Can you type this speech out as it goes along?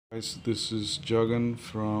Guys, this is Jagan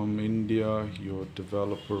from India, your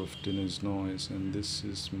developer of Dinner's Noise, and this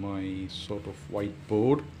is my sort of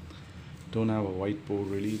whiteboard. Don't have a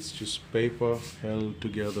whiteboard really, it's just paper held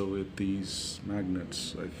together with these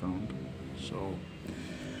magnets I found.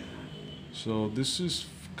 So this is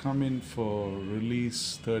coming for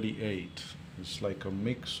release 38. It's like a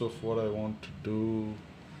mix of what I want to do,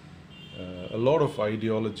 a lot of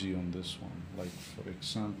ideology on this one. Like, for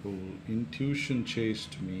example, intuition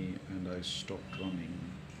chased me and I stopped running.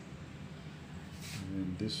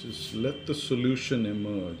 And this is let the solution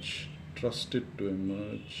emerge, trust it to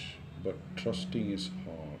emerge, but trusting is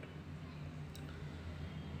hard.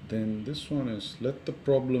 Then this one is let the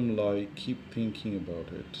problem lie, keep thinking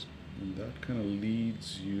about it. And that kind of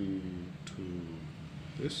leads you to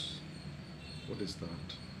this. What is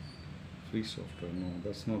that? Free software. No,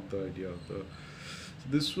 that's not the idea.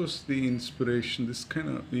 This was the inspiration, this kind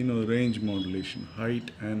of range modulation, height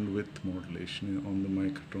and width modulation on the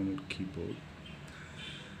microtonal keyboard.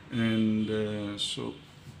 And so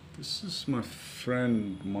this is my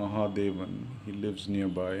friend Mahadevan. He lives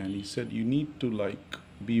nearby, and he said you need to like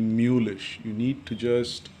be mulish. You need to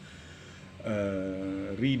just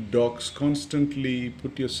read docs constantly,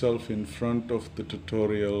 put yourself in front of the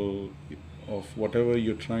tutorial of whatever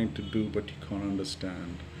you're trying to do but you can't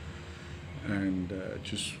understand, and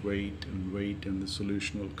just wait and wait, and the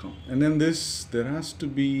solution will come. And then there has to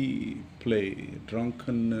be play,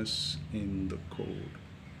 drunkenness in the code.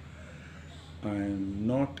 I'm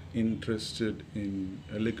not interested in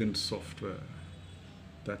elegant software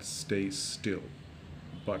that stays still,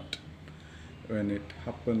 but when it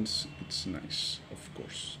happens, it's nice, of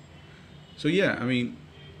course. So yeah, I mean,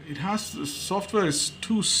 the software is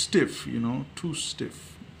too stiff, too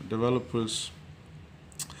stiff. Developers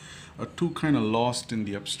are too kind of lost in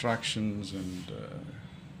the abstractions, and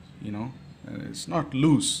and it's not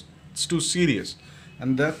loose, it's too serious.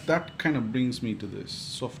 And that kind of brings me to this.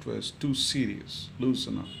 Software is too serious, loose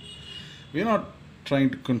enough. We're not trying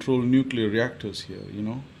to control nuclear reactors here,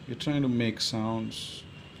 we're trying to make sounds.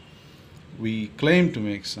 We claim to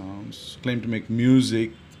make sounds, claim to make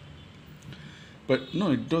music, but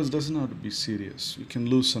no, it doesn't have to be serious. You can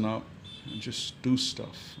loosen up and just do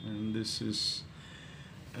stuff. And this is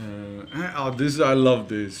I love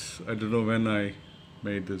this. I don't know when I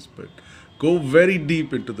made this, but go very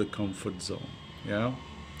deep into the comfort zone. Yeah,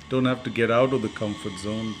 don't have to get out of the comfort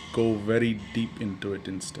zone. Go very deep into it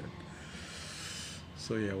instead.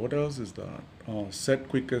 So yeah, what else is that? Set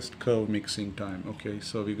quickest curve mixing time. Okay,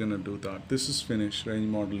 so we're gonna do that. This is finished. Range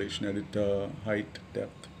modulation editor, height,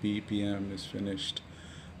 depth, BPM is finished.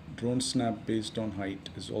 Drone snap based on height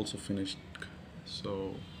is also finished.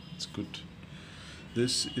 So it's good.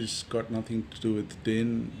 This is got nothing to do with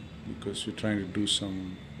DIN because we're trying to do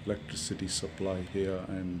some electricity supply here,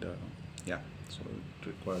 and yeah, so it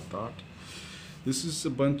required that. This is a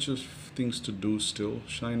bunch of things to do still.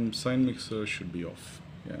 Sign mixer should be off.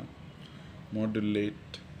 Yeah.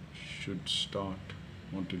 Modulate should start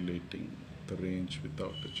modulating the range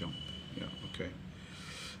without the jump. Yeah, okay.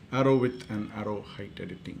 Arrow width and arrow height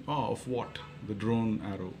editing. Oh, of what? The drone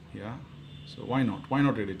arrow, yeah. So why not? Why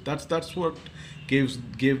not edit? That's what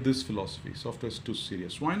gave this philosophy. Software is too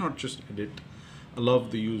serious. Why not just edit? Allow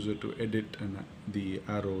the user to edit the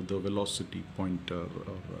arrow, the velocity pointer,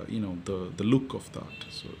 or the look of that.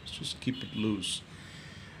 So just keep it loose.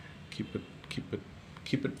 Keep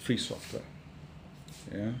it free software.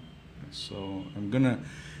 Yeah. So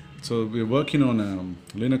we're working on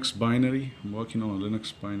a Linux binary. I'm working on a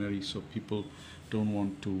Linux binary, so people don't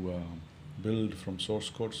want to build from source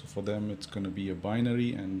code. So for them, it's going to be a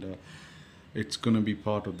binary, and it's going to be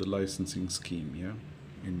part of the licensing scheme. Yeah.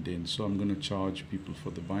 In DIN. So I'm going to charge people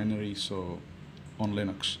for the binary, so on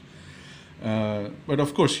Linux. But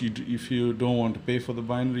of course, if you don't want to pay for the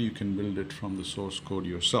binary, you can build it from the source code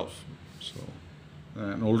yourself. So,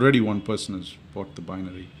 and already one person has bought the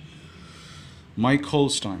binary. Mike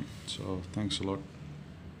Holstein. So thanks a lot.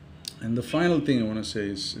 And the final thing I want to say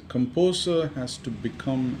is a composer has to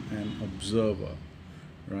become an observer,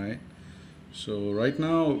 right? So right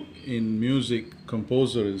now in music,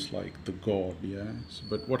 composer is like the god, yeah.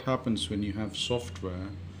 But what happens when you have software?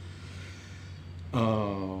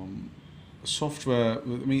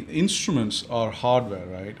 Instruments are hardware,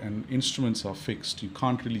 right? And instruments are fixed. You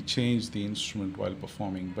can't really change the instrument while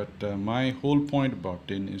performing. But my whole point about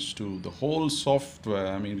DIN is the whole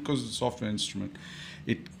software, because it's a software instrument,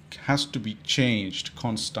 it has to be changed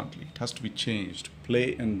constantly. It has to be changed.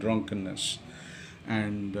 Play and drunkenness.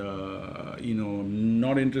 And I'm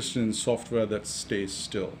not interested in software that stays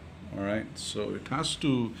still. All right, so it has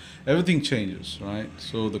to, everything changes, right?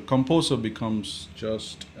 So the composer becomes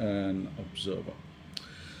just an observer.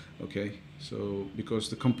 Okay, so because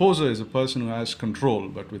the composer is a person who has control,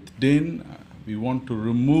 but with Din, we want to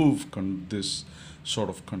remove this sort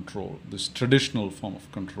of control, this traditional form of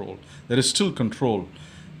control. There is still control,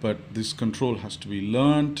 but this control has to be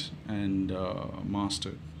learned and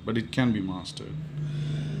mastered, but it can be mastered.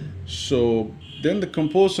 So then the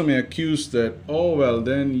composer may accuse that, oh, well,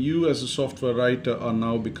 then you as a software writer are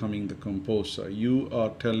now becoming the composer. You are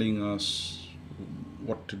telling us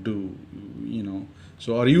what to do, you know.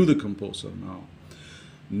 So are you the composer now?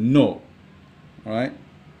 No. All right?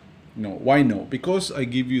 No. Why no? Because I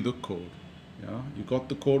give you the code. Yeah, you got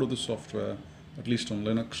the code of the software, at least on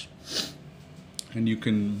Linux, and you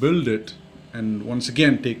can build it and once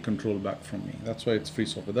again take control back from me. That's why it's free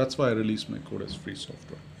software. That's why I release my code as free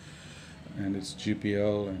software. And it's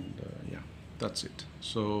GPL, and yeah, that's it.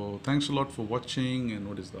 So thanks a lot for watching. And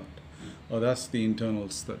what is that? Oh, that's the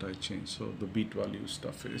internals that I changed. So the beat value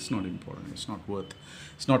stuff, it's not important. It's not worth,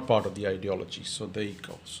 it's not part of the ideology. So there you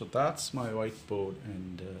go. So that's my whiteboard,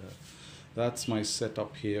 and that's my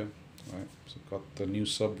setup here. Right. So got the new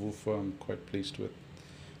subwoofer I'm quite pleased with.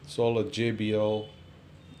 It's all a JBL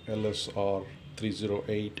LSR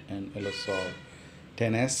 308 and LSR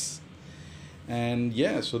 10S. And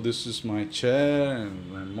yeah, so this is my chair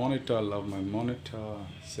and my monitor. I love my monitor.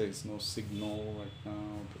 It says no signal right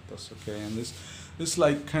now, but that's okay. And this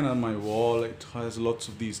like kind of my wall. It has lots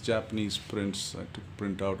of these Japanese prints. I took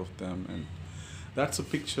print out of them, and that's a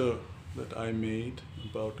picture that I made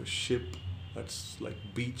about a ship that's like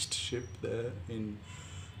beached ship there in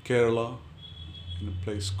Kerala, in a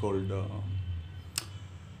place called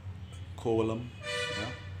Kovalam.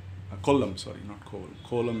 Yeah. Kollam, sorry, not Kovalam.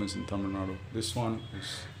 Kollam is in Tamil Nadu. This one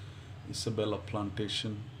is Isabella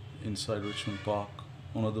Plantation inside Richmond Park.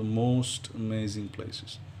 One of the most amazing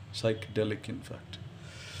places. Psychedelic, in fact.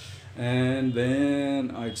 And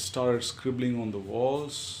then I started scribbling on the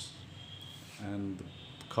walls and the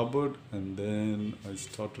cupboard, and then I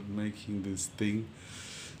started making this thing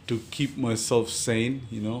to keep myself sane,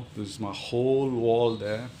 you know. This is my whole wall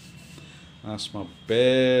there. That's my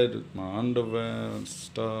bed, my underwear and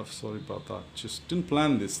stuff. Sorry about that. Just didn't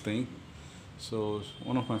plan this thing. So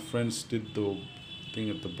one of my friends did the thing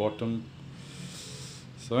at the bottom.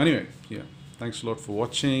 So anyway, yeah. Thanks a lot for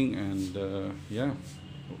watching, and yeah,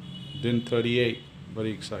 Din 38.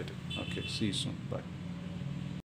 Very excited. Okay, see you soon. Bye.